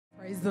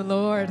Praise the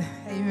Lord.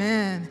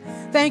 Amen.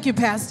 Thank you,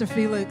 Pastor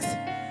Felix,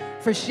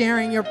 for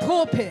sharing your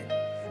pulpit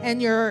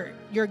and your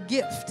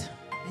gift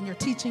and your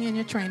teaching and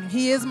your training.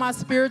 He is my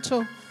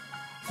spiritual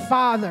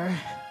father.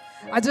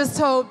 I just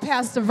told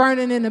Pastor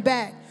Vernon in the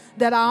back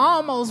that I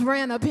almost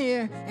ran up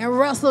here and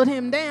wrestled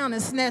him down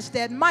and snatched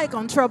that mic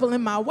on Trouble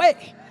in My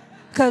Way,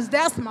 because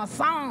that's my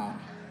song.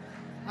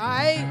 All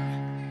right?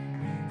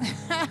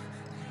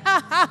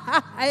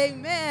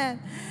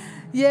 Amen.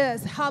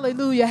 Yes,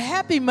 hallelujah.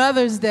 Happy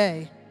Mother's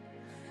Day.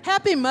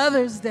 Happy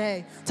Mother's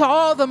Day to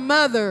all the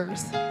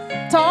mothers,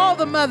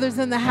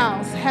 in the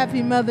house.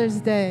 Happy Mother's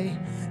Day.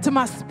 To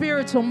my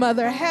spiritual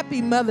mother, happy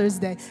Mother's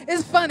Day.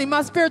 It's funny,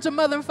 my spiritual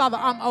mother and father,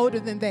 I'm older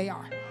than they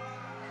are.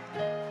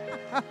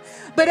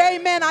 But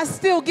amen, I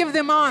still give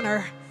them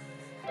honor,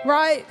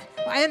 right?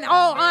 And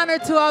all honor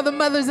to all the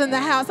mothers in the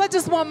house. I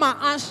just want my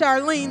Aunt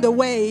Charlene to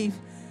wave.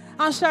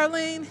 Aunt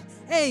Charlene,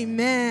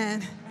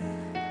 amen.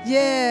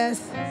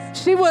 Yes,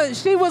 she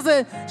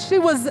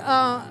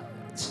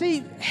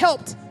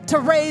helped to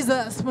raise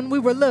us when we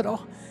were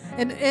little.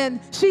 And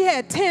she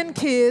had 10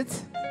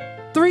 kids,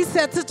 3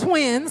 sets of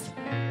twins.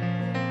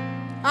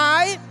 All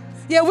right?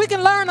 Yeah, we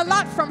can learn a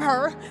lot from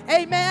her.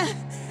 Amen.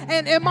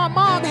 And my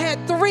mom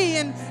had 3,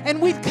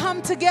 and we'd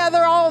come together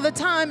all the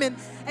time,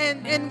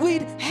 and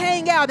we'd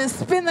hang out and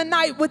spend the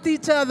night with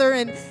each other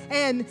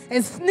and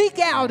sneak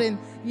out. And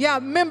yeah,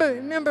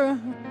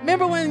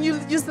 remember when you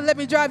used to let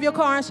me drive your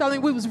car, and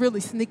Charlene, we was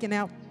really sneaking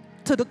out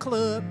to the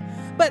club.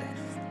 But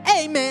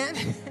amen.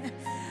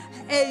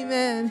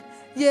 Amen.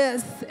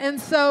 Yes.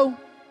 And so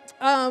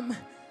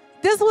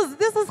this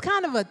was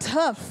kind of a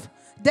tough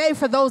day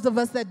for those of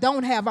us that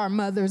don't have our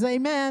mothers.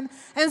 Amen.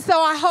 And so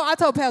I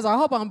told Pastor, I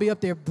hope I don't be up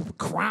there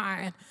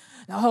crying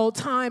the whole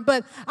time.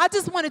 But I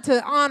just wanted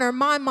to honor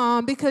my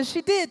mom because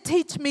she did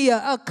teach me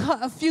a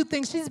few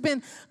things. She's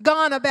been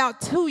gone about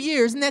 2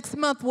 years. Next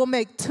month will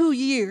make 2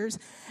 years.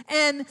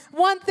 And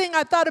one thing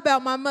I thought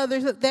about my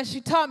mother that she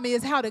taught me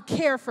is how to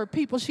care for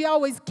people. She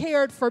always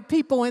cared for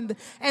people and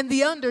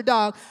the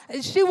underdog.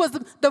 She was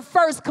the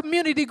first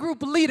community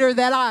group leader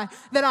that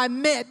I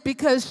met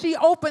because she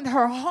opened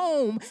her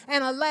home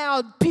and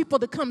allowed people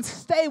to come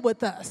stay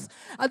with us.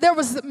 There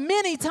was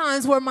many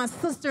times where my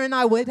sister and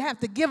I would have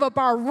to give up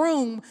our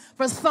room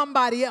for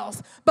somebody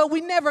else, but we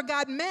never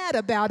got mad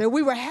about it.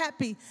 We were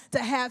happy to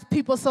have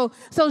people. So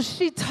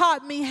she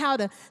taught me how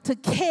to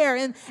care.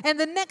 And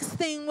the next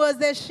thing was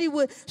that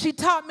she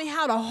taught me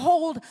how to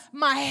hold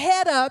my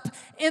head up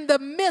in the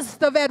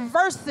midst of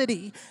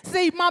adversity.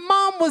 See, my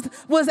mom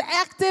was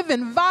active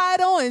and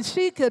vital, and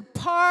she could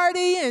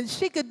party and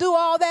she could do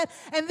all that.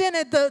 And then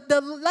at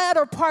the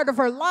latter part of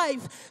her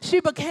life,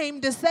 she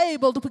became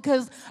disabled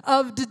because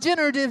of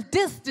degenerative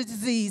disc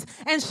disease.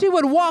 And she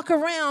would walk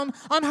around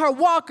on her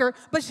walker,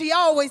 but she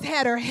always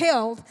had her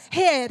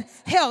head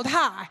held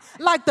high,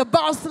 like the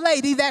boss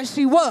lady that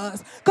she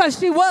was, because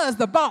she was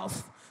the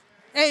boss.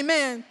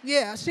 Amen.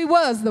 Yeah, she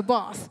was the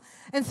boss.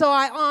 And so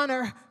I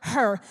honor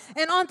her.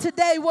 And on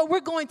today, what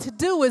we're going to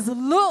do is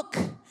look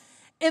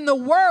in the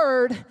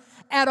Word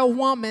at a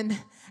woman,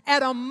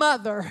 at a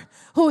mother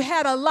who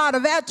had a lot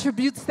of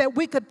attributes that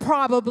we could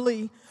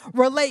probably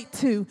relate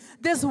to.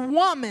 This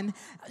woman,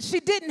 she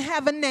didn't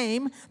have a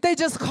name. They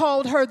just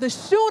called her the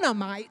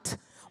Shunammite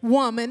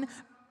woman,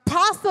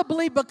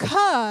 possibly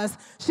because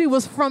she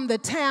was from the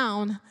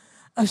town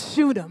of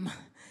Shunem.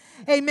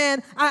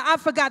 Amen. I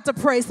forgot to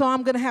pray, so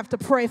I'm going to have to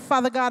pray.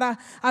 Father God,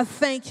 I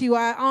thank you,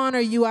 I honor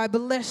you, I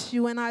bless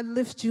you, and I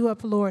lift you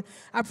up, Lord.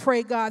 I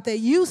pray, God, that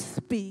you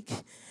speak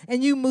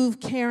and you move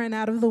Karen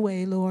out of the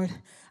way, Lord.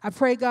 I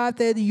pray, God,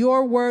 that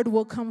your word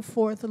will come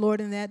forth,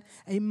 Lord, and that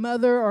a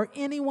mother or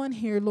anyone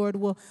here, Lord,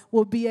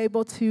 will be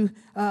able to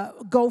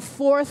go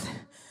forth,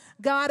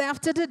 God,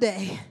 after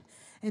today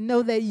and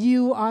know that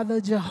you are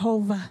the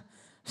Jehovah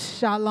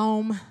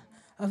Shalom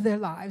of their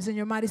lives. In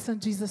your mighty Son,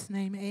 Jesus'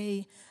 name,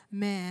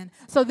 amen.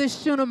 So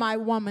this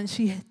Shunammite woman,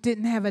 she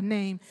didn't have a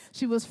name.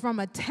 She was from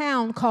a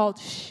town called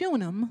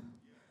Shunem,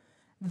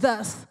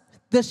 thus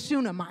the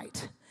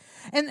Shunammite.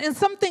 And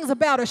some things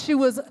about her, she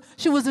was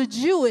a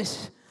Jewish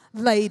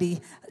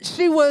lady.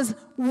 She was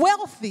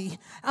wealthy.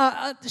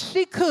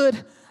 She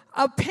could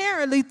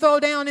apparently throw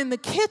down in the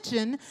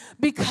kitchen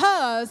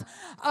because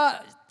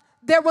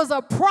there was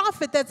a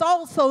prophet that's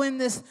also in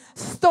this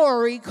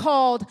story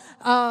called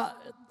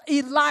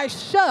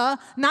Elisha,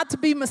 not to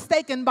be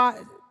mistaken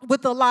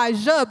with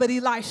Elijah, but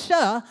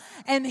Elisha,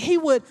 and he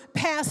would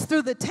pass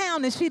through the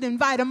town and she'd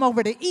invite him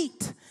over to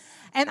eat.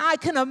 And I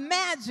can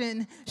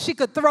imagine she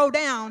could throw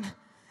down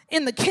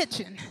in the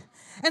kitchen.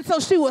 And so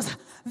she was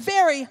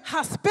very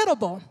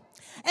hospitable.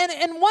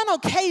 And one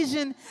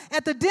occasion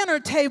at the dinner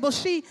table,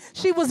 she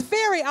was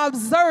very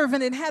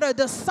observant and had a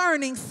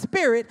discerning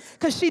spirit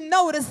because she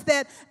noticed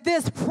that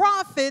this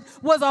prophet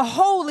was a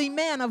holy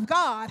man of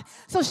God.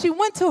 So she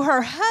went to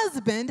her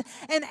husband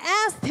and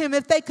asked him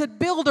if they could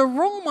build a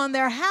room on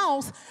their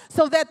house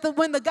so that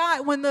when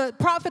the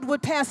prophet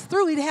would pass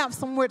through, he'd have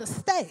somewhere to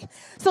stay.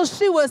 So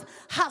she was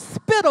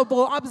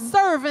hospitable,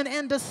 observant,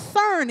 and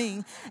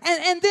discerning.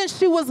 And then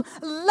she was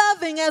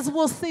loving, as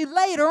we'll see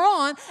later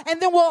on.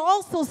 And then we'll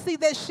also see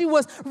that she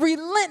was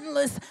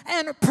relentless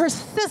and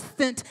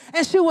persistent,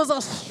 and she was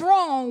a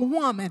strong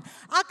woman.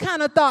 I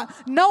kind of thought,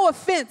 no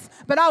offense,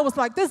 but I was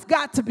like, this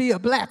got to be a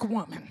black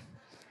woman.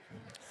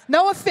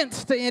 No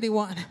offense to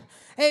anyone.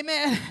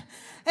 Amen.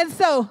 And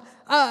so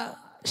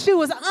she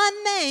was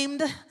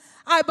unnamed,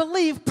 I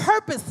believe,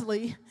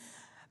 purposely,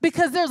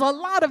 because there's a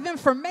lot of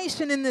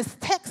information in this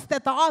text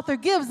that the author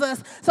gives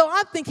us. So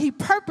I think he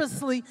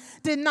purposely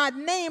did not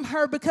name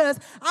her because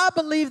I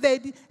believe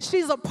that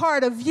she's a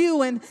part of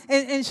you and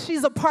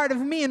she's a part of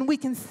me, and we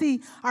can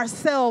see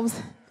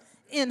ourselves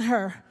in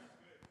her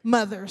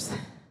mothers.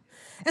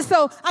 And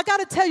so I got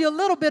to tell you a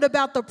little bit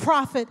about the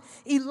prophet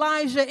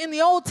Elijah. In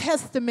the Old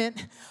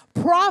Testament,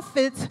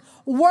 prophets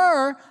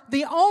were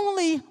the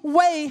only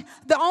way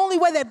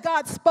that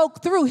God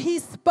spoke through. He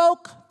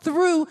spoke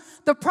through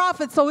the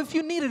prophet. So if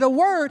you needed a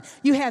word,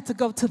 you had to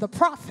go to the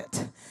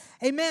prophet.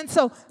 Amen.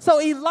 So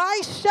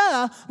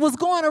Elisha was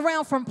going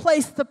around from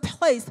place to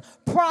place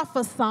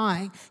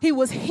prophesying. He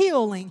was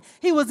healing.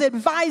 He was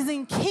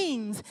advising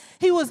kings.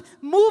 He was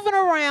moving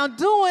around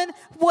doing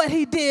what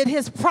he did,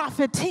 his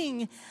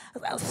propheting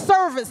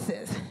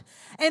services.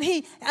 And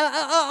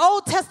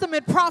Old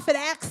Testament prophet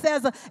acts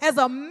as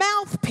a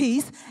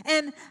mouthpiece,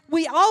 and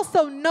we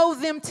also know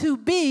them to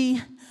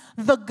be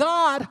the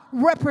God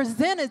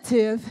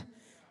representative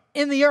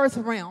in the earth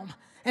realm.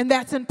 And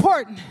that's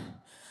important.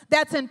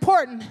 That's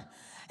important.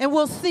 And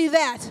we'll see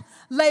that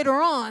later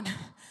on.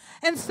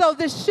 And so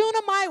the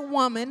Shunammite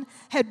woman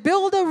had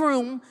built a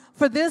room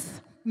for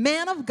this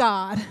man of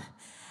God.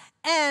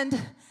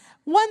 And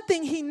one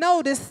thing he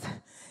noticed,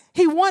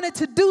 he wanted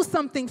to do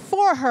something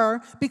for her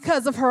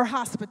because of her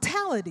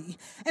hospitality.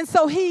 And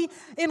so he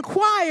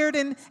inquired,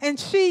 and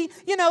she,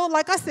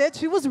 like I said,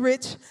 she was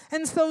rich.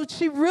 And so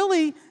she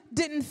really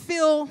didn't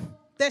feel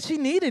that she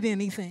needed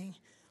anything.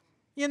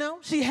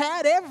 She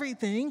had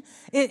everything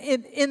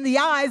in the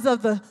eyes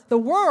of the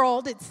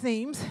world, it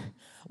seems.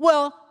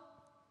 Well,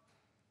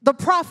 the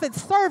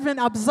prophet's servant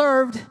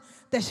observed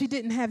that she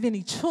didn't have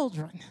any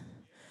children.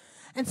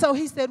 And so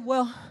he said,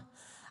 well,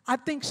 I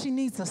think she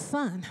needs a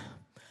son.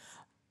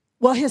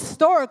 Well,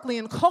 historically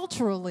and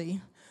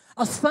culturally,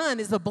 a son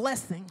is a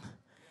blessing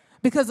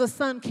because a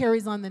son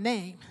carries on the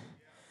name.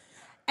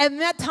 And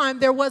that time,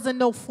 there wasn't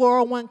no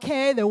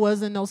 401k, there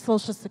wasn't no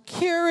Social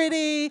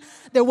Security,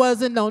 there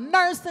wasn't no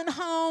nursing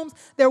homes,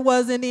 there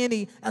wasn't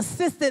any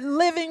assisted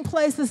living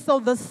places. So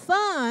the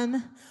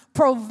son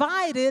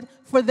provided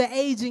for the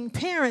aging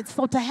parents.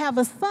 So to have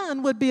a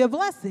son would be a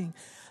blessing.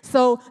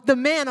 So the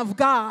man of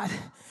God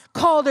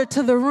called her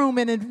to the room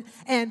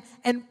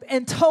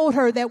and told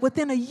her that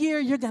within a year,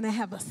 you're going to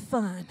have a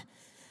son.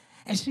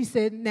 And she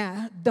said,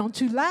 now, don't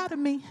you lie to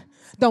me.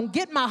 Don't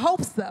get my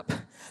hopes up.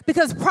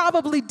 Because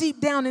probably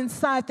deep down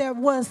inside, there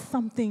was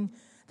something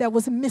that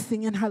was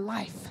missing in her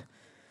life.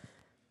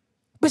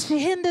 But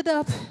she ended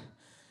up,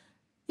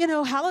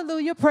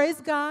 hallelujah, praise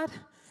God.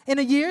 In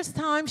a year's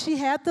time, she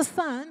had the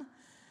son,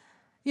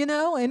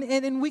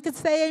 and we could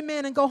say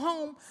amen and go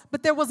home.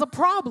 But there was a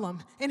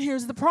problem, and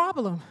here's the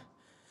problem.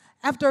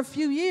 After a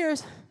few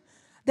years,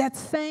 that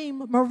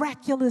same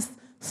miraculous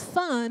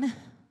son,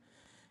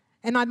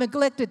 and I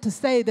neglected to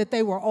say that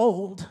they were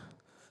old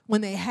when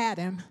they had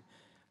him,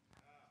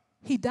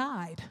 he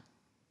died.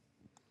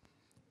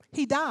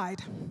 He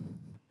died.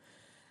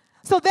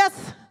 So that's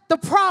the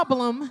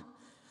problem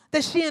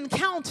that she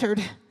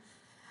encountered.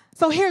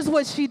 So here's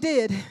what she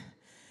did.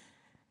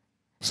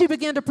 She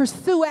began to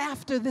pursue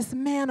after this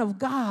man of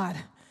God.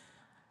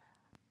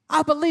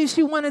 I believe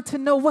she wanted to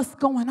know what's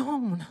going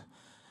on.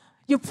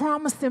 You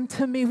promised him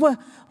to me.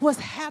 What's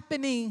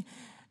happening,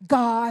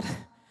 God?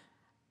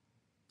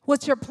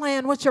 What's your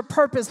plan? What's your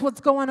purpose? What's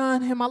going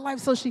on in my life?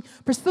 So she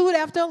pursued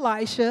after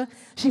Elisha.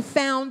 She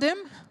found him.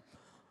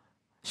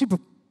 She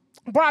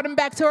brought him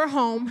back to her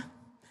home.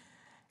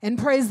 And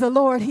praise the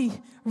Lord, he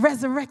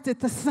resurrected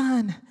the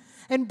son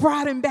and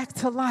brought him back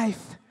to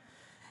life.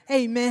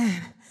 Amen.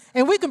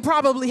 And we can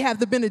probably have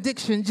the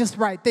benediction just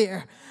right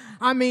there.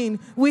 I mean,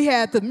 we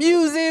had the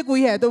music,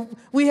 we had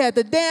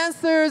the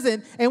dancers,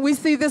 and we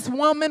see this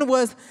woman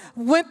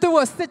went through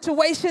a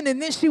situation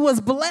and then she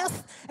was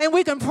blessed, and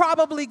we can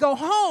probably go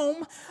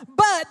home.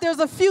 But there's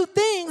a few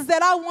things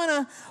that I want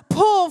to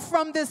pull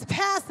from this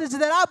passage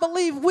that I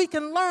believe we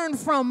can learn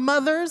from,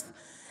 mothers.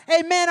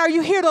 Amen. Are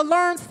you here to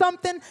learn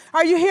something?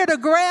 Are you here to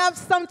grab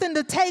something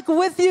to take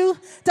with you,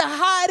 to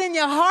hide in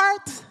your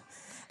heart?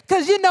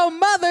 Because,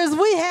 mothers,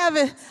 we have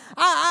it.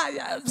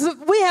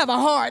 We have a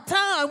hard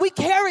time. We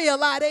carry a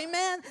lot,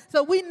 amen?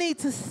 So we need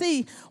to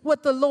see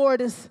what the Lord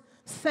is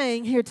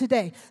saying here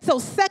today. So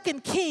 2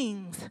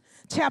 Kings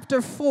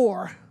chapter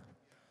 4.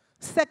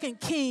 2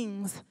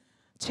 Kings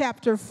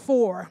chapter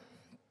 4.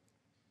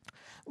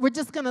 We're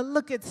just going to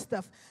look at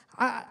stuff.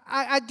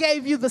 I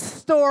gave you the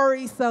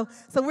story, so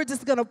we're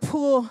just going to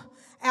pull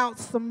out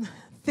some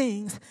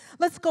things.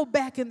 Let's go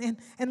back and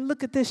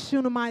look at this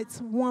Shunammite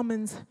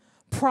woman's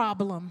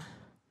problem.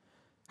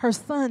 Her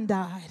son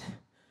died.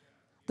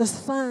 The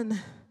son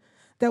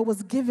that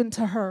was given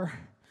to her,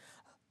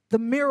 the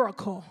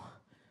miracle,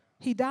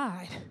 he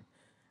died.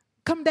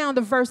 Come down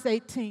to verse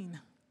 18.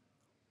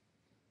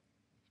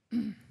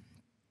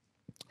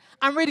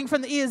 I'm reading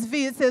from the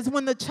ESV. It says,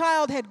 when the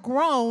child had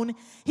grown,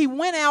 he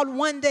went out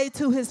one day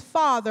to his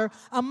father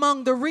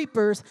among the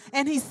reapers,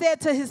 and he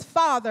said to his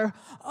father,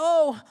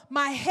 "Oh,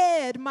 my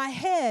head, my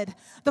head."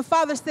 The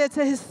father said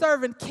to his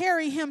servant,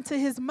 "Carry him to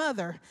his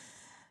mother."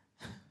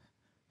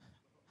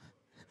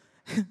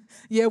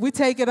 Yeah, we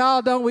take it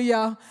all, don't we,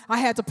 y'all? I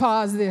had to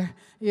pause there.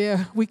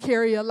 Yeah, we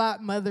carry a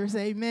lot, mothers,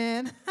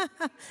 amen.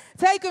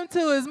 Take him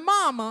to his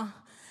mama.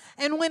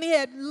 And when he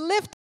had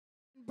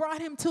brought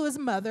him to his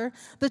mother,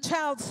 the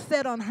child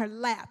sat on her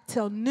lap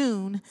till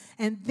noon,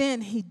 and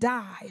then he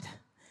died.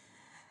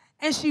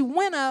 And she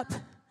went up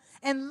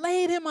and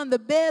laid him on the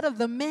bed of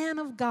the man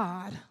of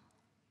God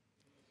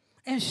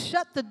and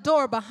shut the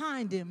door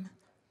behind him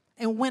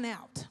and went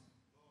out.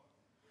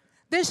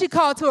 Then she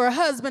called to her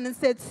husband and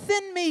said,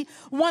 "Send me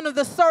one of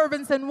the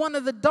servants and one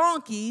of the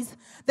donkeys,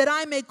 that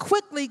I may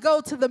quickly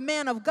go to the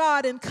man of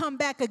God and come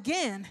back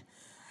again."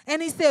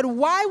 And he said,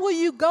 "Why will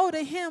you go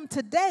to him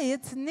today?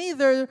 It's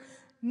neither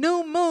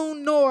new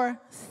moon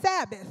nor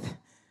Sabbath."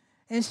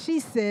 And she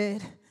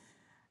said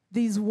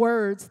these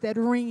words that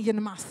ring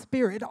in my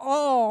spirit: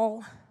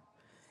 all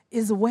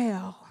is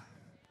well.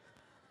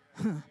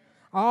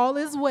 All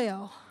is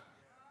well.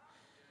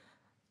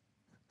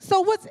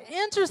 So what's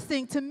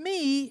interesting to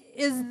me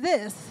is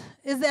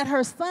that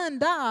her son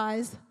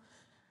dies,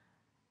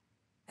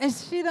 and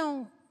she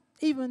don't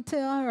even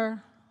tell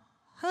her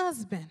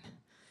husband.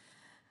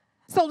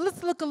 So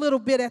let's look a little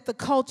bit at the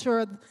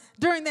culture.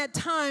 During that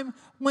time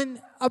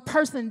when a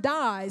person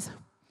dies,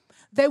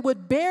 they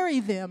would bury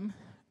them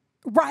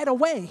right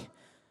away,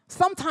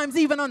 sometimes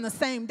even on the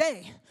same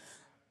day,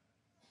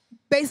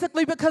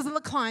 basically because of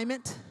the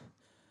climate.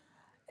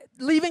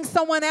 Leaving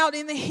someone out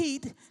in the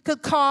heat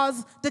could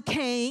cause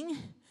decaying.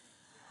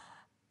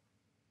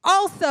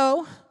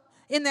 Also,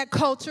 in that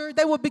culture,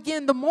 they would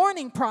begin the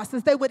mourning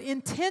process. They would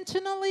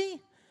intentionally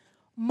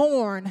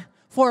mourn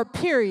for a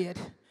period.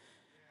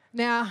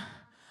 Now,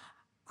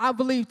 I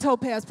believe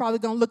Topaz probably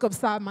going to look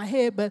upside my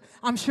head, but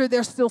I'm sure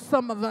there's still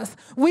some of us.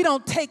 We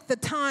don't take the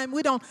time.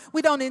 We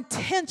don't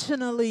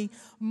intentionally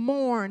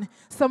mourn.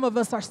 Some of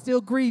us are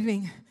still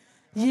grieving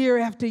year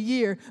after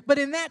year. But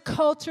in that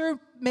culture,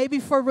 maybe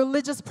for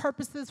religious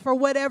purposes, for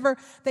whatever,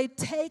 they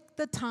take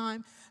the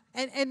time.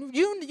 And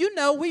you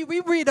know, we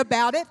read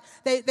about it.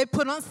 They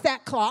put on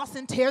sackcloth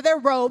and tear their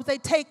robes. They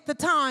take the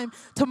time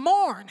to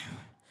mourn.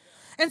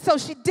 And so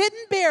she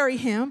didn't bury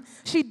him.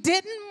 She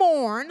didn't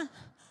mourn.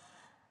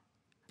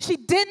 She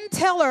didn't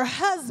tell her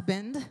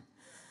husband.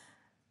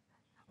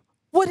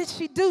 What did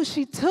she do?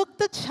 She took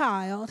the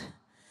child,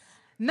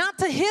 not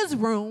to his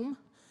room,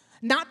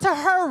 not to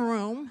her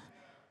room,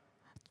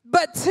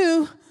 but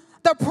to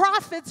the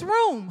prophet's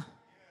room,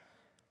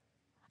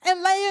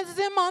 and lays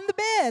him on the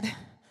bed.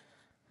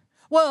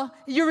 Well,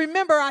 you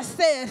remember I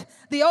said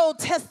the Old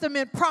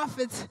Testament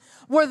prophets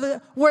were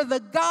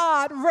the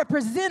God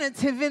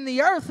representative in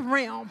the earth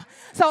realm.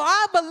 So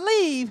I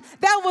believe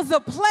that was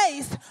a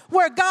place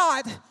where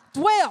God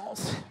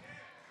dwells.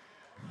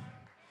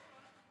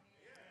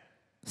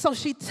 So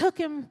she took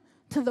him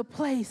to the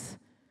place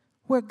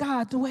where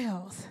God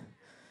dwells,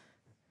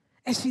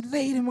 and she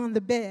laid him on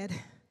the bed.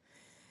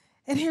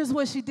 And here's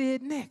what she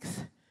did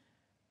next.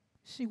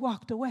 She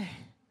walked away,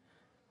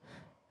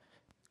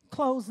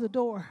 closed the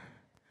door,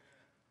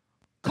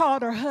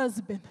 called her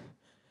husband,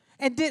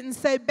 and didn't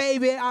say,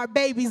 "Baby, our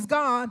baby's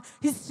gone."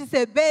 She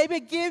said, "Baby,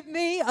 give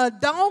me a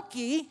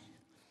donkey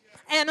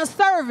and a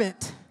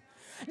servant."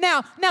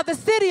 Now the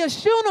city of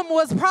Shunem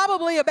was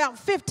probably about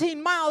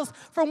 15 miles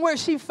from where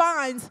she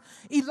finds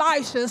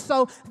Elisha.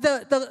 So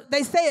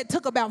they say it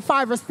took about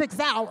 5 or 6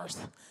 hours.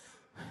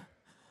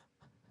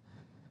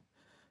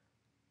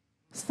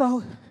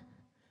 So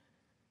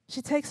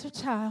she takes her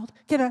child.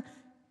 Can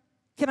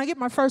I get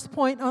my first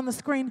point on the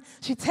screen?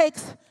 She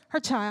takes her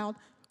child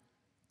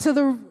to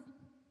the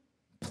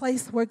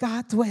place where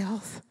God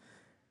dwells.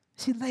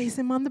 She lays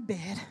him on the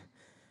bed.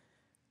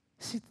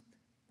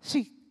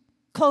 She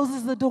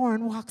closes the door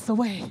and walks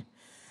away.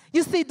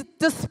 You see,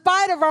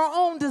 despite of our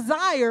own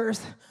desires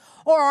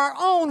or our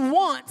own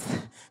wants,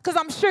 because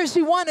I'm sure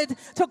she wanted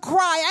to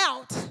cry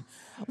out,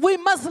 we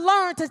must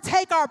learn to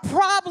take our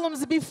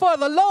problems before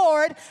the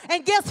Lord,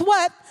 and guess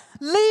what?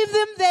 Leave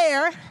them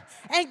there,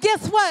 and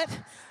guess what?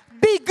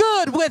 Be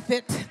good with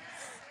it.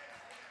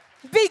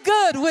 Be Be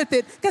good with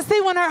it. Because see,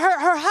 when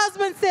her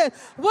husband said,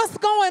 what's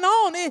going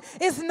on?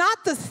 It's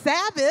not the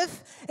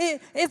Sabbath.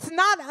 It's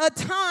not a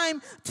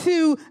time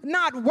to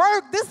not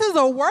work. This is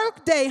a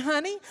work day,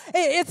 honey.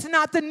 It's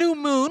not the new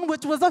moon,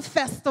 which was a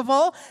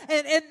festival.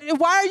 And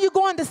why are you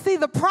going to see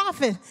the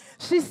prophet?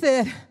 She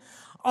said,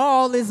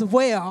 all is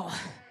well.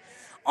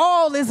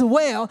 All is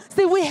well.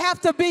 See, we have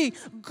to be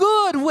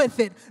good with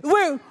it.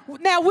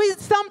 Now, we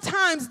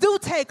sometimes do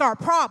take our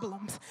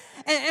problems,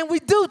 and we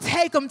do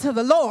take them to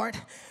the Lord.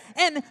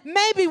 And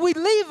maybe we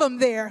leave them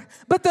there.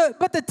 But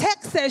the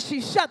text says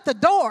she shut the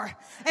door.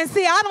 And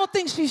see, I don't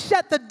think she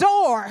shut the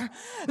door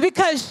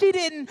because she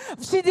didn't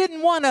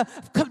want to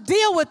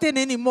deal with it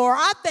anymore.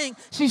 I think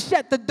she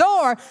shut the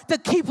door to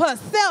keep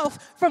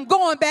herself from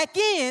going back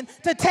in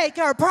to take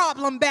her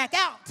problem back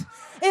out.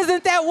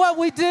 Isn't that what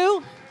we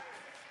do?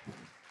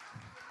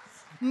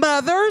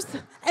 Mothers,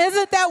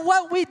 isn't that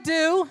what we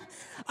do?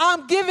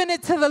 I'm giving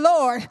it to the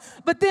Lord,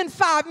 but then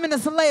 5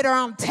 minutes later,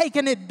 I'm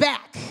taking it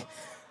back.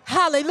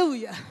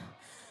 Hallelujah.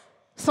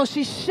 So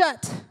she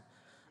shut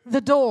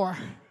the door.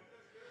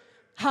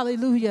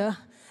 Hallelujah.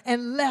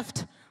 And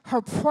left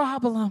her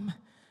problem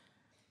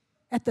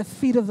at the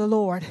feet of the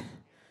Lord.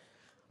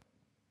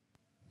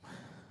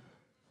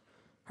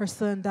 Her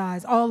son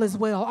dies. All is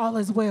well, all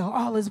is well,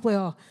 all is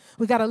well.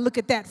 We got to look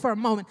at that for a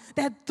moment.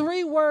 That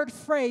 3-word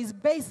phrase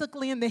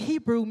basically in the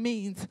Hebrew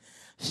means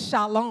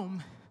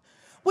shalom.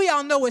 We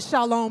all know what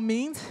shalom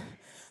means.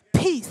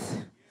 Peace.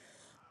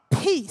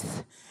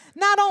 Peace.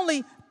 Not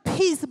only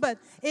peace, but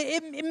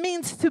it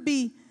means to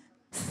be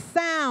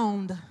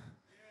sound,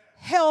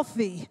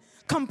 healthy,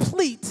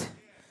 complete,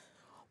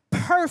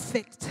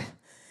 perfect.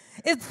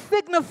 It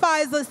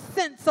signifies a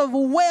sense of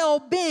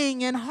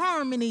well-being and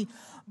harmony,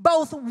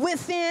 both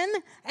within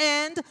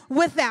and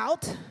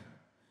without.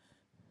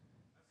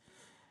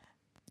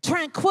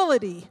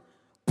 Tranquility,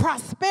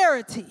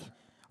 prosperity,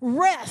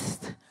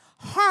 rest,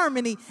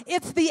 harmony.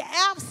 It's the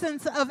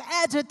absence of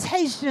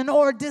agitation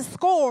or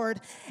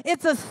discord.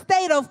 It's a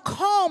state of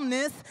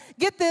calmness,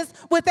 get this,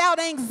 without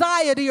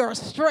anxiety or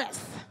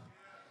stress.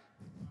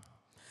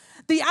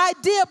 The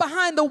idea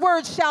behind the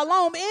word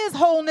shalom is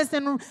wholeness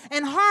and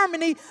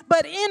harmony,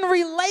 but in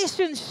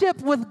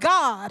relationship with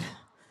God.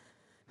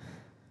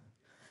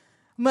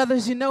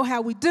 Mothers, you know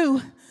how we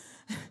do.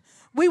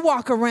 We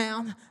walk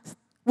around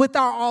with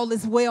our all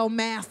is well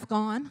mask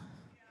on,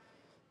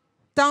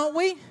 don't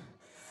we?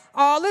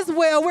 All is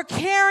well. We're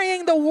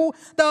carrying the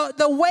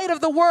weight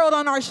of the world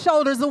on our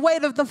shoulders, the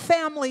weight of the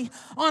family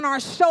on our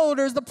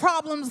shoulders, the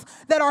problems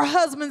that our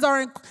husbands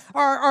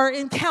are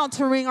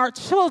encountering, our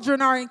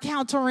children are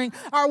encountering,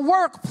 our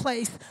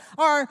workplace,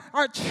 our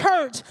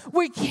church.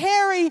 We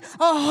carry a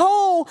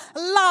whole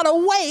lot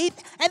of weight,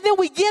 and then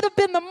we get up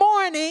in the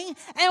morning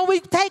and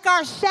we take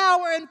our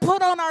shower and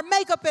put on our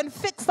makeup and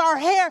fix our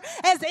hair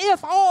as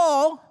if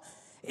all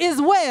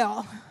is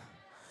well.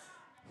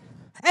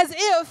 As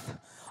if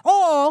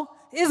all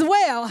is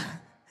well.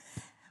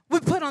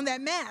 We put on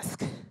that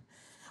mask.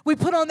 We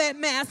put on that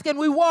mask and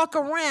we walk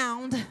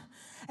around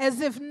as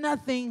if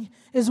nothing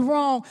is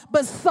wrong,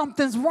 but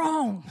something's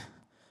wrong.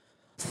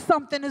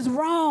 Something is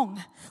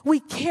wrong. We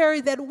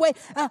carry that weight.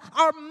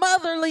 Our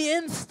motherly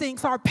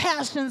instincts, our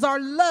passions, our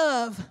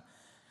love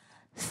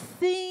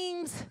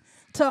seems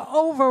to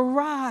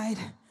override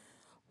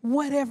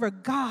whatever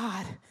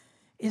God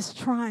is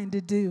trying to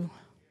do.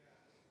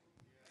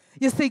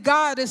 You see,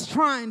 God is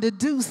trying to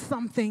do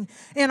something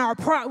in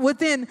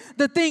within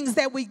the things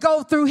that we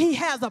go through. He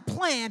has a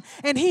plan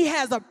and He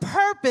has a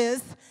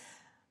purpose,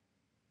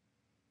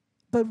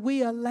 but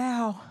we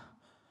allow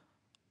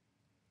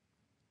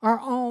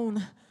our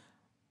own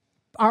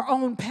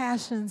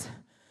passions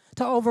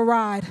to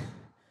override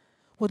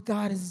what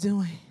God is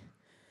doing.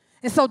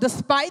 And so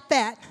despite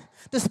that,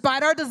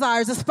 despite our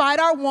desires,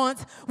 despite our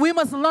wants, we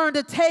must learn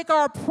to take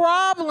our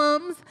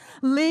problems,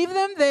 leave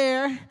them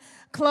there,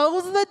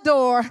 close the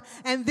door,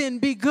 and then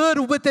be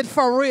good with it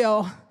for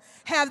real.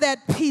 Have that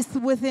peace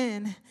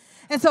within.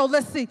 And so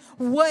let's see,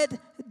 what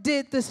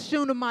did the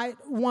Shunammite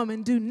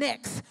woman do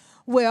next?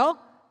 Well,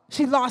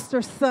 she lost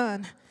her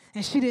son,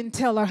 and she didn't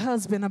tell her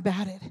husband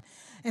about it.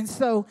 And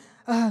so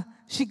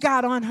she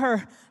got on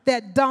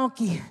that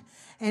donkey,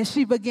 and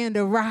she began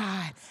to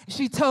ride.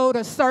 She told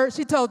the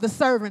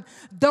servant,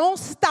 don't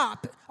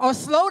stop or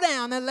slow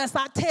down unless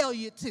I tell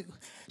you to.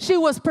 She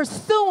was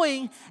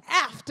pursuing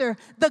after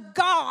the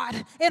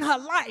God in her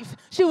life.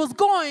 She was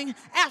going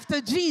after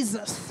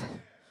Jesus.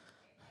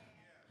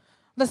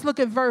 Let's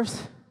look at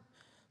verse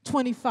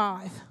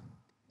 25.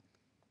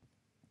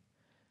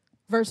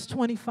 Verse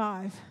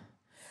 25.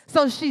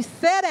 So she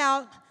set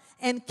out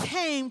and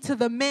came to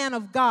the man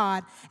of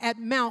God at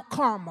Mount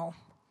Carmel.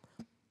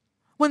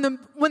 When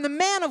the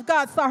man of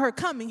God saw her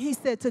coming, he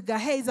said to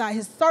Gehazi,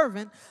 his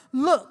servant,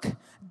 look,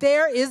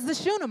 there is the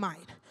Shunammite.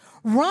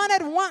 Run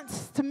at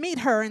once to meet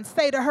her and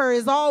say to her,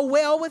 is all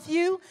well with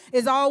you?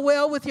 Is all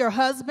well with your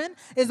husband?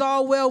 Is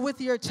all well with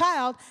your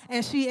child?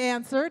 And she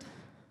answered,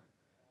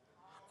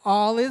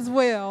 all is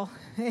well.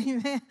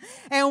 Amen.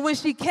 And when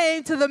she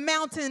came to the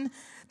mountain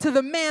to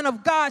the man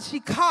of God, she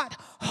caught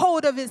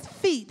hold of his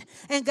feet,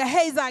 and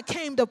Gehazi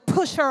came to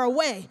push her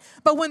away.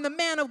 But then the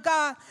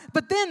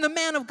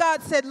man of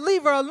God said,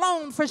 leave her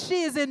alone, for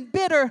she is in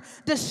bitter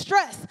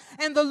distress,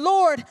 and the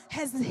Lord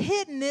has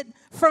hidden it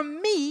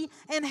from me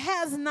and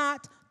has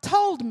not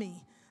told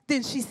me.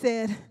 Then she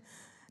said,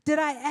 did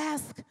I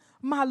ask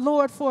my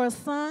Lord for a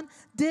son?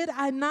 Did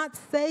I not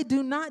say,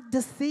 do not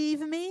deceive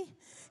me?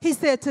 He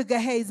said to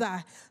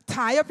Gehazi,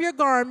 tie up your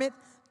garment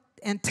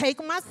and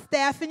take my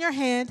staff in your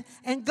hand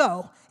and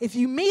go. If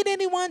you meet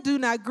anyone, do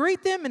not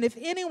greet them, and if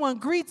anyone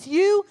greets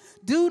you,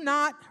 do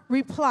not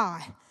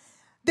reply.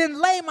 Then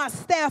lay my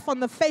staff on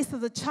the face of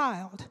the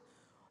child.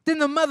 Then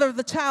the mother of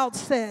the child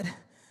said,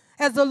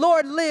 as the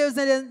Lord lives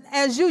and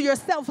as you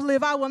yourself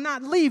live, I will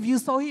not leave you.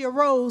 So he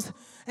arose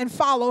and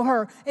followed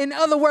her. In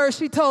other words,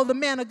 she told the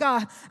man of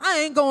God, I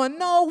ain't going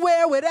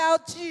nowhere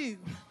without you.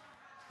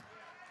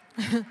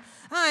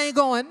 I ain't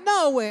going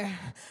nowhere.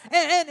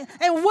 And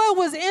what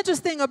was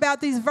interesting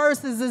about these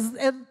verses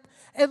is,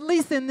 at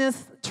least in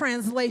this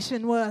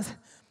translation, was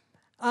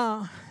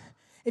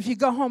if you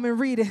go home and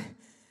read it,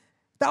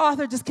 the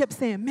author just kept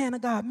saying, man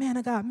of God, man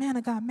of God, man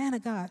of God, man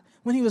of God,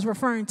 when he was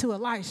referring to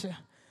Elisha.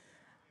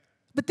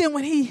 But then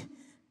when he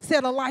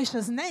said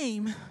Elisha's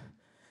name,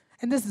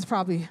 and this is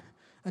probably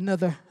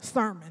another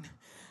sermon,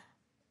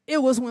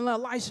 it was when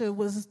Elisha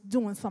was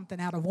doing something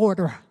out of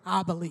order,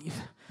 I believe.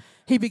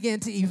 He began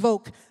to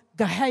evoke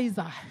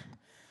Gehazi.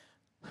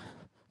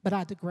 But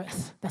I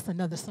digress. That's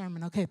another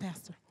sermon, okay,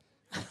 Pastor?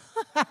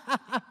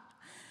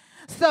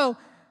 So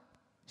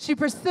she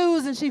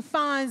pursues and she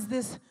finds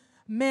this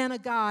man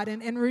of God.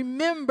 And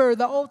remember,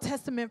 the Old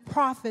Testament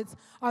prophets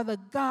are the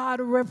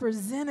God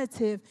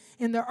representative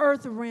in the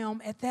earth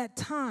realm at that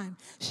time.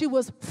 She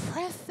was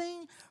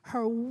pressing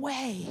her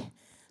way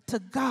to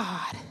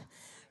God.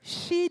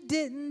 She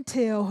didn't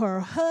tell her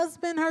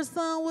husband her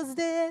son was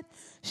dead.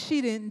 She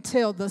didn't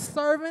tell the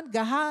servant,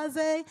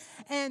 Gehazi.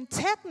 And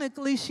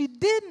technically, she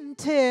didn't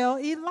tell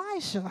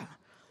Elisha.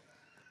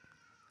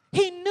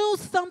 He knew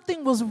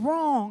something was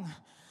wrong.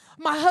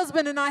 My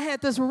husband and I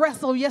had this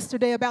wrestle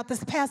yesterday about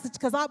this passage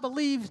because I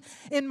believed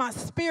in my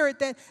spirit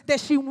that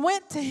she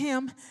went to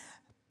him,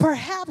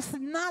 perhaps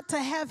not to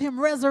have him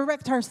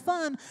resurrect her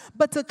son,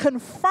 but to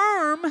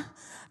confirm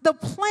the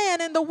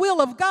plan and the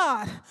will of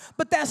God.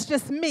 But that's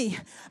just me,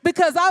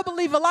 because I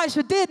believe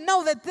Elisha did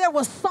know that there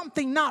was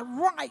something not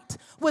right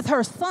with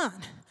her son.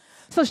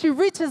 So she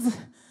reaches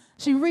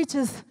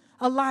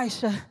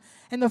Elisha,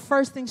 and the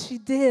first thing she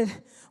did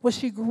was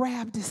she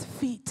grabbed his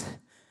feet.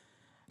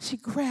 She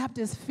grabbed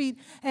his feet,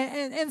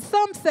 and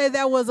some say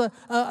that was an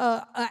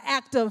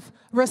act of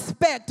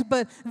respect,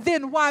 but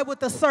then why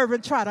would the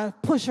servant try to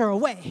push her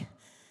away?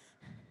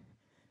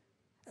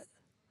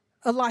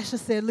 Elisha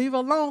said, leave her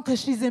alone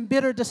because she's in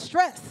bitter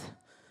distress.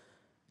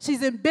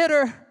 She's in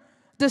bitter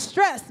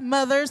distress,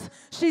 mothers.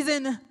 She's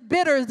in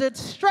bitter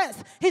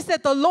distress. He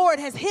said, the Lord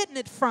has hidden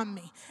it from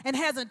me and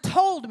hasn't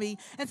told me.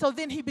 And so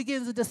then he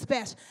begins to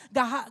dispatch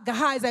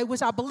Gehazi,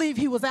 which I believe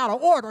he was out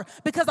of order,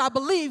 because I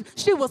believe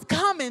she was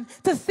coming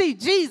to see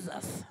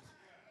Jesus.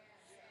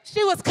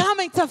 She was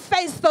coming to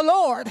face the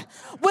Lord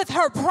with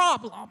her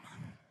problem.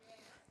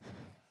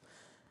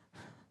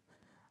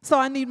 So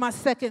I need my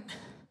second.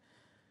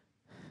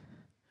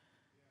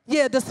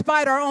 Yeah,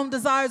 despite our own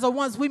desires or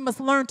wants, we must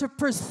learn to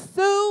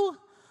pursue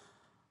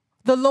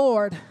the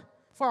Lord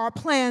for our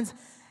plans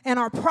and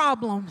our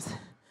problems.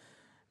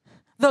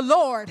 The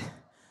Lord,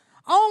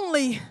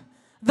 only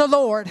the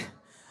Lord,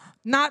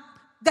 not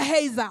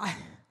Gehazi.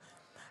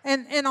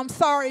 And I'm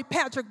sorry,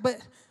 Patrick,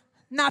 but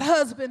not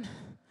husband,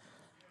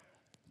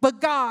 but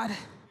God.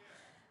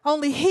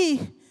 Only he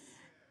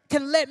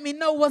can let me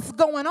know what's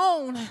going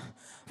on,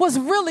 what's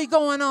really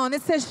going on.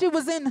 It says she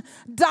was in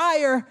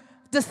dire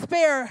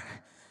despair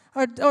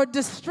or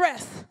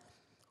distress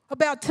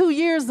about 2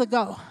 years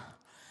ago.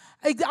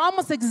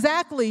 Almost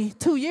exactly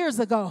 2 years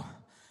ago,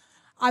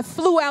 I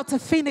flew out to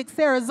Phoenix,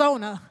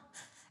 Arizona,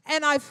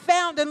 and I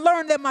found and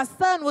learned that my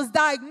son was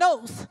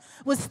diagnosed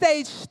with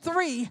stage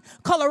 3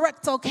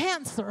 colorectal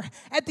cancer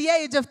at the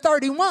age of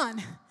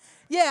 31.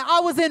 Yeah, I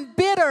was in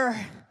bitter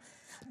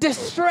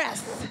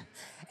distress.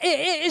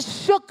 It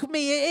shook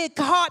me. It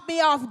caught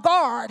me off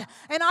guard.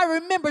 And I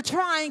remember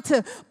trying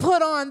to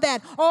put on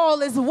that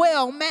all is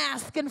well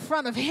mask in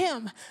front of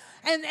him.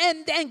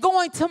 And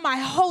going to my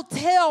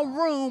hotel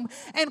room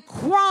and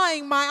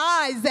crying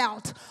my eyes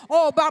out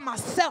all by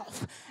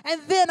myself. And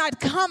then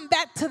I'd come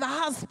back to the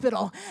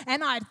hospital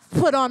and I'd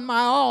put on my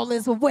all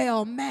is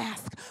well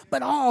mask,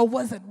 but all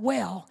wasn't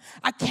well.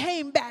 I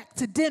came back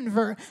to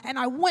Denver and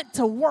I went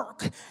to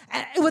work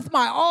with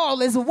my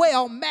all is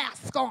well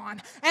mask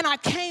on. And I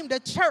came to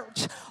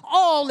church,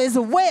 all is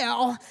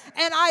well.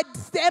 And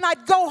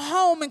I'd go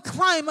home and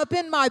climb up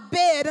in my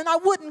bed and I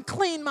wouldn't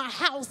clean my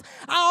house.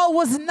 I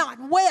was not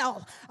well.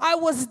 I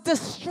was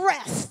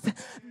distressed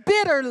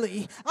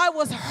bitterly. I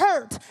was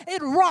hurt. It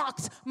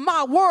rocked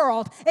my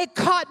world. It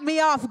caught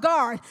me off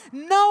guard.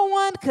 No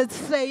one could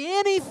say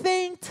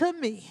anything to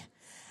me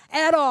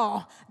at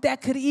all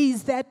that could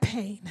ease that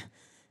pain.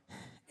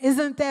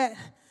 Isn't that,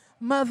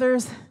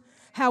 mothers,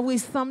 how we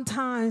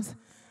sometimes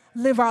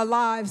live our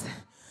lives,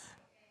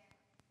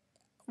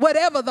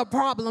 whatever the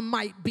problem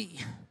might be.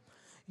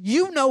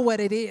 You know what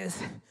it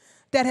is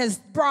that has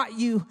brought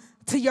you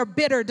to your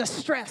bitter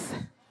distress.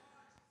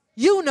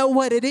 You know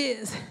what it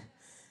is.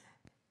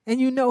 And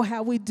you know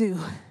how we do.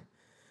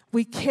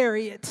 We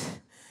carry it.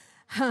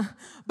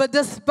 But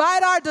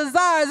despite our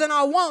desires and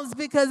our wants,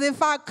 because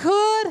if I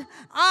could,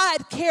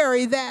 I'd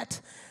carry that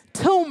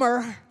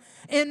tumor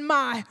in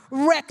my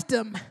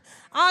rectum.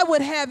 I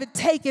would have it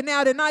taken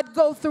out, and I'd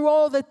go through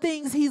all the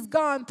things he's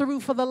gone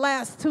through for the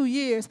last 2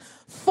 years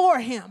for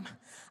him.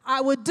 I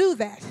would do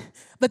that.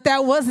 But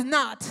that was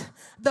not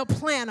the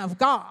plan of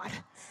God.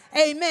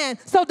 Amen.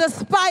 So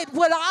despite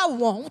what I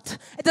want,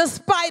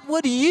 despite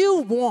what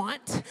you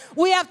want,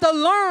 we have to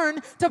learn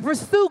to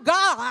pursue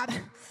God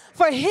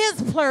for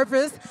his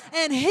purpose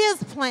and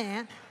his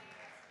plan.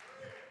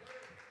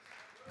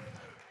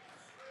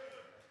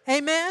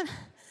 Amen.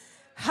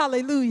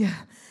 Hallelujah.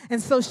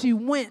 And so she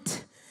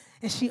went,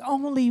 and she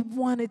only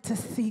wanted to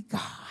see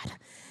God.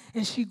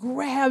 And she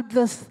grabbed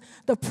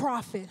the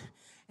prophet,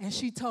 and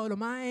she told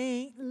him, I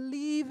ain't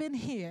leaving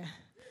here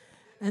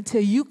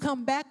until you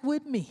come back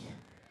with me.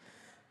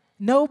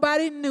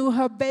 Nobody knew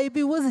her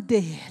baby was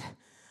dead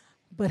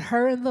but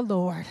her and the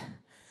Lord.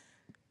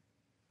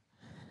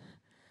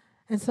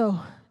 And so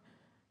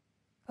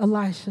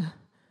Elisha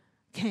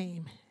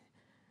came,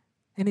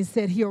 and he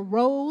said he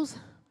arose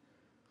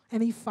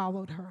and he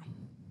followed her.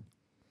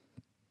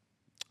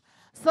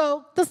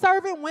 So the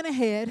servant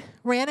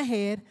ran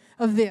ahead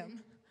of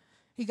them.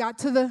 He got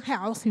to the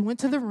house. He went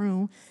to the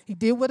room. He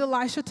did what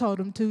Elisha told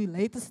him to. He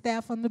laid the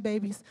staff on the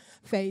baby's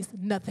face.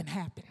 Nothing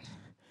happened.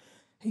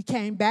 He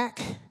came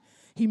back.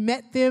 He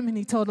met them, and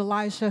he told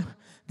Elisha,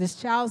 this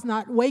child's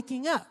not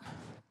waking up.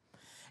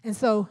 And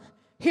so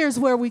here's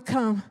where we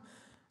come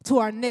to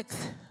our next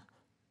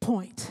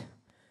point,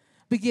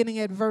 beginning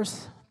at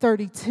verse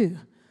 32.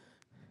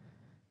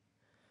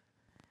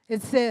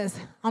 It says,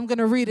 I'm going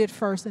to read it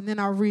first, and then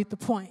I'll read the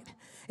point.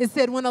 It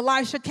said, when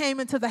Elisha came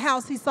into the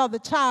house, he saw the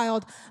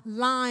child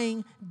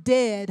lying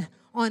dead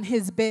on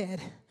his bed.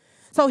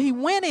 So he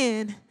went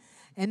in,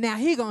 and now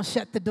he's going to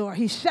shut the door.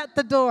 He shut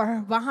the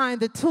door behind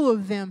the two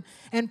of them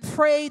and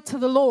prayed to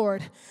the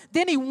Lord.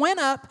 Then he went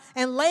up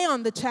and lay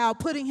on the child,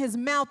 putting his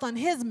mouth on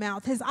his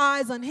mouth, his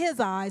eyes on his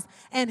eyes,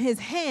 and his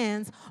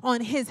hands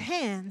on his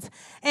hands.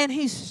 And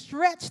he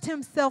stretched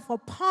himself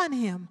upon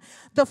him.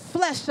 The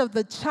flesh of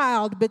the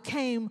child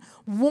became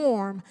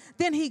warm.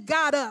 Then he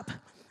got up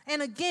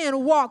and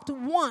again walked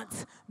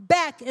once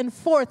back and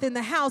forth in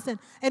the house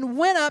and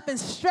went up and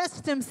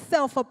stretched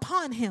himself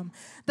upon him.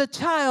 The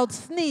child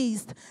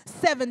sneezed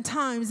 7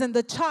 times, and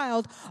the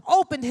child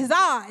opened his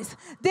eyes.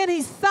 Then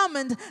he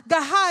summoned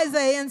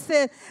Gehazi and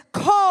said,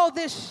 call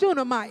this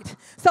Shunammite.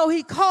 So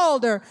he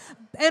called her,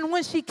 and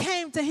when she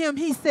came to him,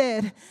 he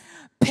said,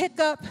 pick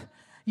up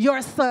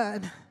your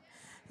son.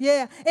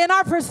 Yeah, in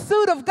our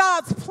pursuit of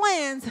God's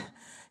plans,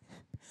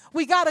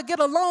 we got to get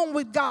along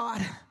with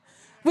God.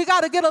 We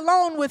got to get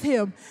along with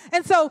him.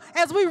 And so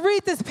as we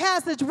read this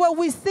passage, what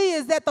we see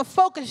is that the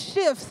focus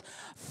shifts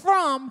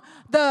from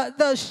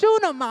the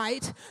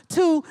Shunammite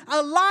to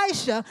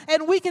Elisha,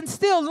 and we can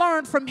still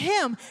learn from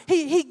him.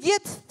 He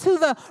gets to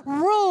the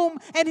room,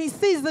 and he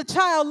sees the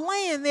child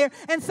laying there,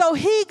 and so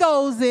he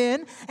goes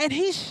in, and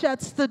he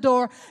shuts the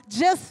door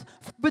just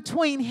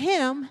between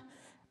him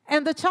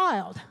and the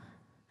child.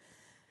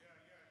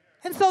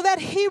 And so that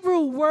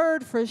Hebrew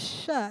word for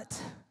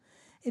shut,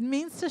 it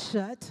means to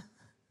shut.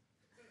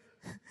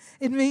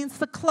 It means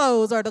to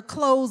close or to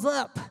close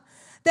up.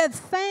 That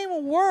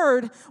same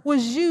word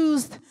was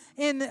used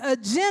in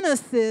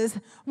Genesis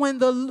when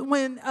the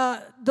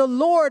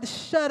Lord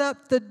shut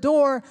up the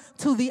door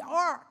to the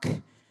ark.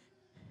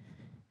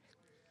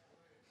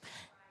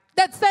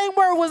 That same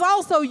word was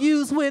also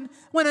used when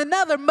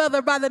another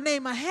mother by the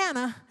name of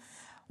Hannah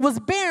was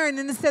barren,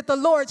 and it said the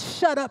Lord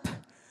shut up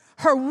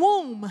her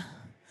womb.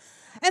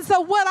 And so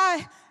what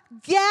I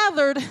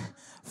gathered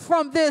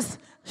from this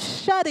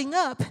shutting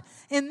up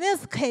in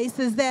this case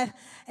is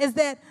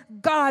that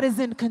God is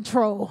in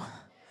control.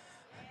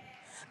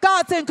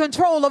 God's in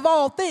control of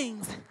all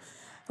things,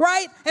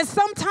 right? And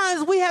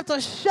sometimes we have to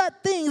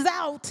shut things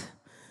out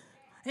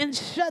and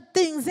shut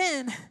things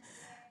in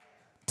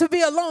to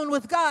be alone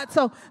with God.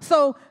 So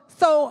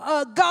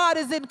God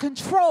is in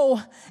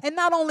control, and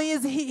not only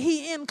is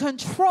he in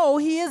control,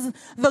 he is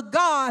the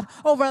God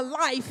over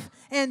life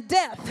and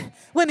death.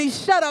 When he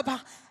shut up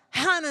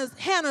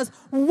Hannah's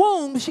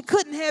womb, she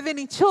couldn't have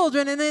any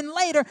children, and then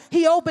later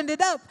he opened it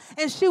up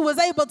and she was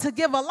able to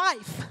give a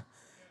life.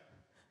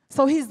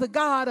 So he's the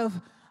God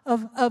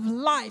of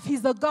life.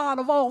 He's the God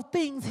of all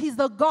things. He's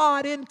the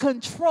God in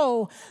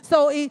control.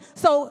 So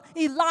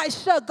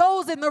Elisha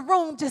goes in the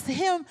room, just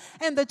him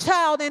and the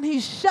child, and he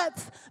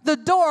shuts the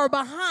door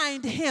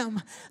behind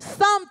him.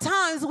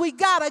 Sometimes we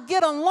gotta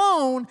get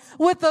alone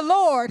with the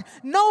Lord.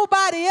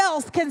 Nobody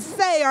else can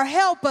say or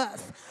help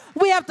us.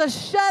 We have to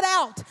shut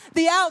out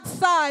the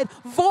outside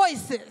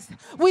voices.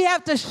 We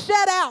have to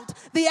shut out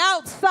the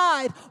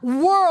outside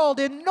world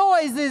and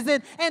noises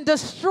and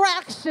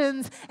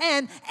distractions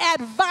and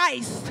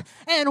advice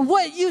and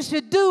what you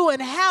should do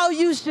and how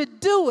you should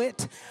do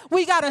it.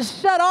 We got to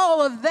shut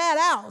all of that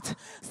out.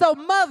 So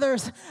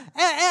mothers,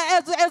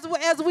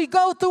 as we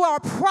go through our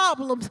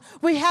problems,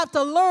 we have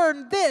to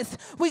learn this.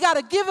 We got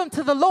to give them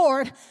to the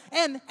Lord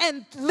and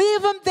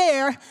leave them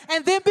there,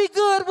 and then be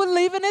good with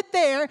leaving it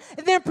there,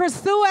 and then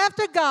pursue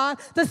after God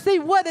to see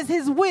what is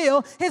his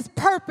will, his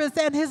purpose,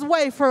 and his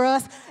way for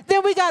us.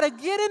 Then we got to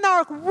get in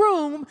our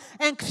room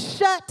and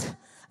shut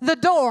the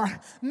door.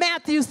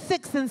 Matthew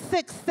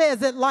 6:6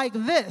 says it like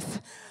this.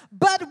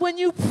 But when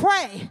you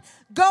pray,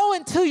 go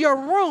into your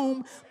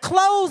room,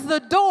 close the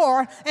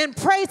door, and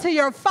pray to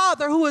your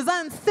Father who is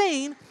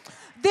unseen.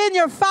 Then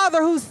your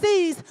Father who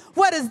sees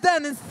what is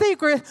done in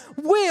secret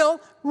will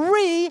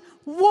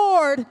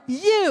reward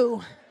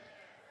you.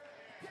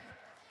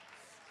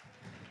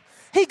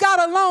 He got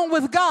alone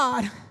with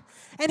God,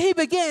 and he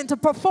began to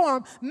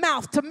perform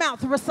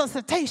mouth-to-mouth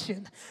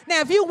resuscitation.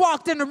 Now, if you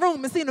walked in the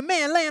room and seen a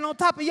man laying on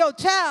top of your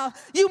child,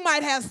 you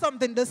might have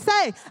something to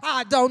say.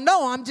 I don't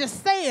know, I'm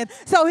just saying.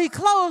 So he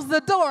closed the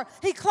door.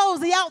 He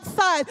closed the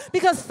outside,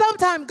 because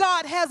sometimes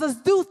God has us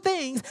do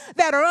things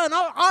that are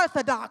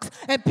unorthodox,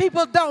 and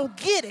people don't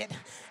get it.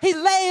 He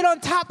laid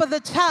on top of the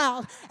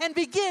child and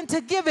began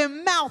to give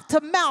him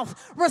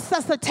mouth-to-mouth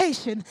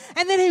resuscitation.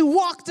 And then he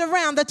walked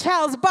around. The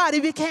child's body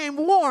became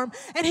warm,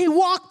 and he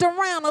walked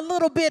around a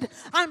little bit,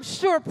 I'm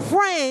sure,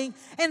 praying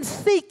and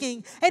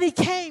seeking. And he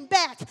came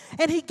back,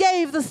 and he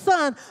gave the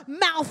son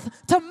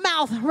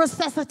mouth-to-mouth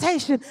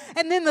resuscitation.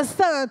 And then the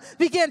son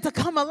began to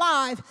come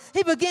alive.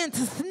 He began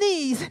to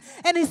sneeze,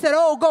 and he said,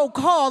 oh, go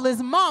call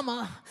his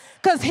mama,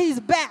 because he's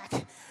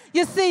back.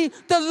 You see,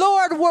 the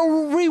Lord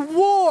will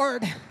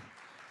reward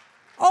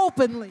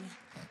openly.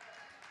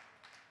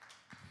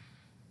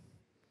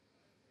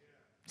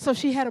 So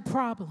she had a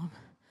problem.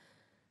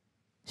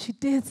 She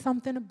did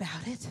something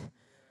about it.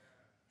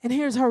 And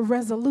here's her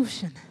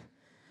resolution.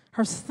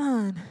 Her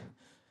son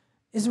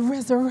is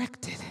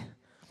resurrected.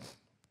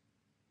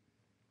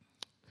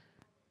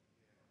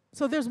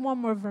 So there's one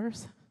more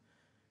verse.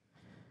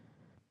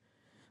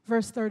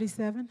 Verse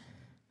 37.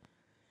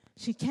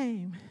 She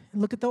came,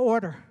 and look at the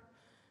order,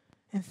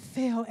 and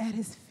fell at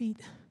his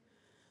feet,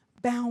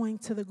 bowing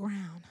to the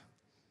ground.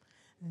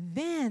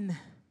 Then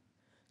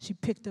she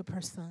picked up her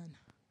son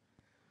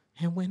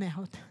and went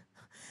out.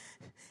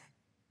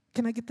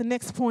 Can I get the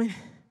next point?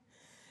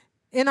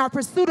 In our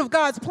pursuit of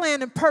God's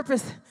plan and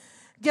purpose,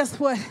 guess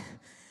what?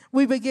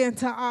 We begin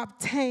to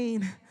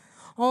obtain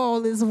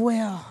all is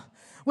well.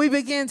 We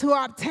begin to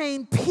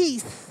obtain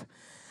peace.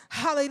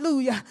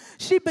 Hallelujah.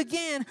 She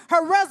began,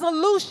 her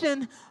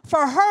resolution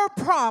for her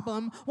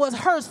problem was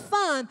her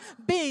son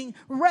being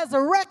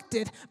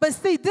resurrected. But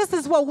see, this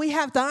is what we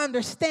have to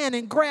understand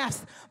and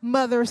grasp,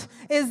 mothers,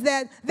 is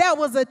that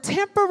was a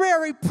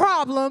temporary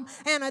problem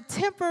and a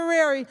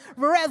temporary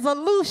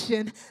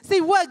resolution.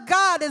 See, what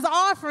God is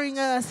offering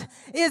us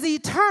is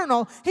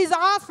eternal. He's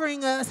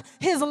offering us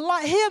his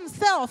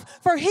himself,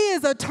 for he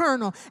is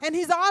eternal. And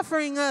he's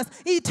offering us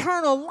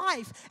eternal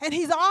life. And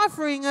he's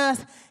offering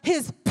us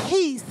his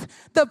peace,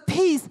 the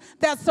peace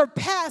that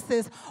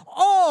surpasses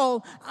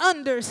all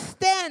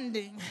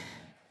understanding.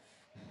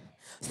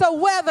 So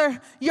whether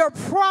your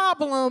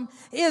problem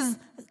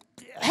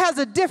has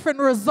a different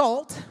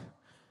result,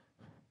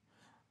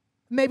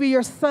 maybe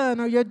your son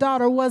or your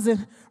daughter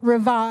wasn't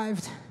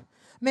revived,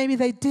 maybe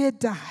they did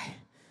die.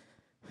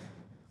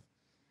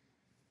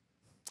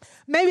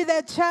 Maybe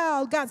that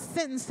child got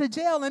sentenced to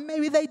jail, and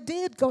maybe they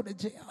did go to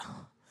jail.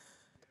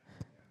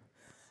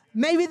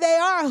 Maybe they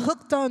are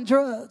hooked on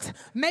drugs.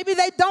 Maybe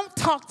they don't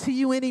talk to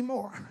you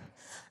anymore.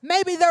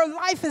 Maybe their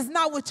life is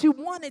not what you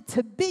want it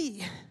to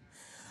be.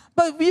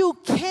 But you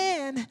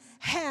can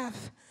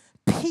have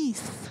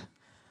peace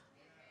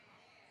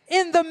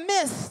in the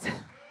midst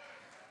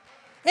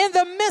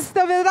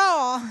of it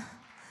all.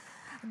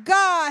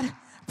 God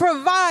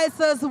provides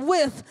us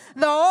with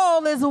the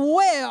all is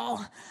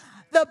well,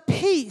 the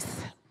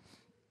peace.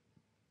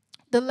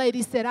 The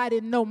lady said, I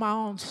didn't know my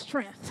own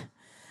strength.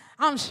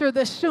 I'm sure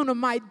the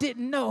Shunammite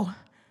didn't know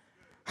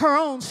her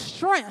own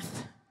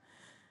strength.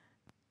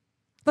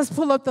 Let's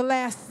pull up the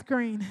last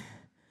screen,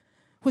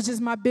 which is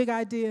my big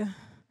idea.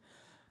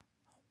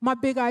 My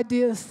big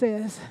idea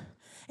says,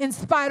 in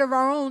spite of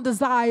our own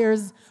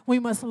desires, we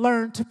must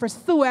learn to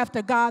pursue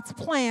after God's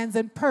plans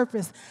and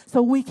purpose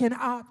so we can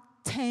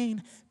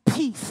obtain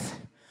peace.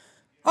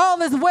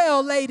 All is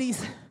well,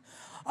 ladies.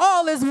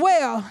 All is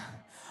well.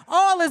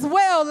 All is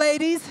well,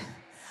 ladies.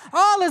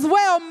 All is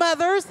well,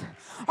 mothers.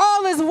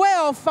 All is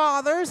well,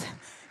 fathers.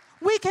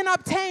 We can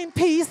obtain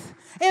peace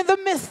in the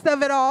midst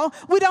of it all.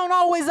 We don't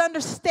always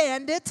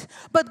understand it,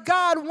 but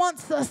God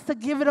wants us to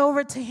give it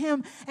over to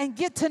him and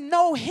get to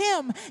know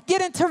him,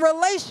 get into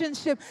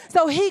relationship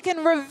so he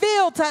can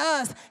reveal to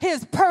us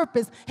his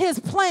purpose, his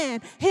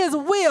plan, his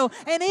will.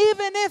 And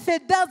even if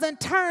it doesn't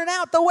turn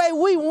out the way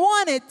we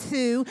want it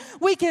to,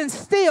 we can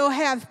still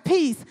have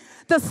peace.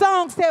 The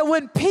song said,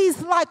 when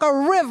peace like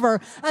a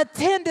river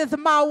attendeth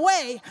my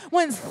way,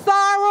 when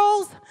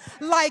sorrows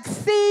like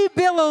sea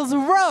billows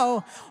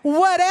roll,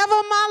 whatever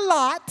my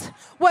lot,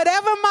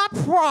 whatever my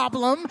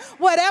problem,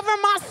 whatever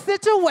my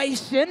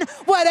situation,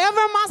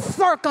 whatever my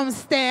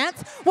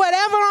circumstance,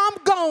 whatever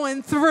I'm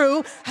going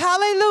through,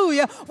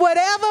 hallelujah,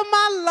 whatever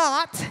my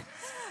lot,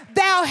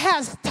 thou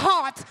hast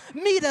taught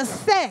me to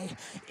say,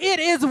 it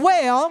is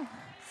well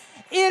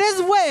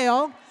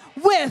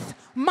with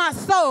my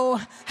soul.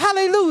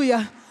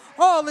 Hallelujah.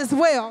 All is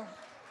well.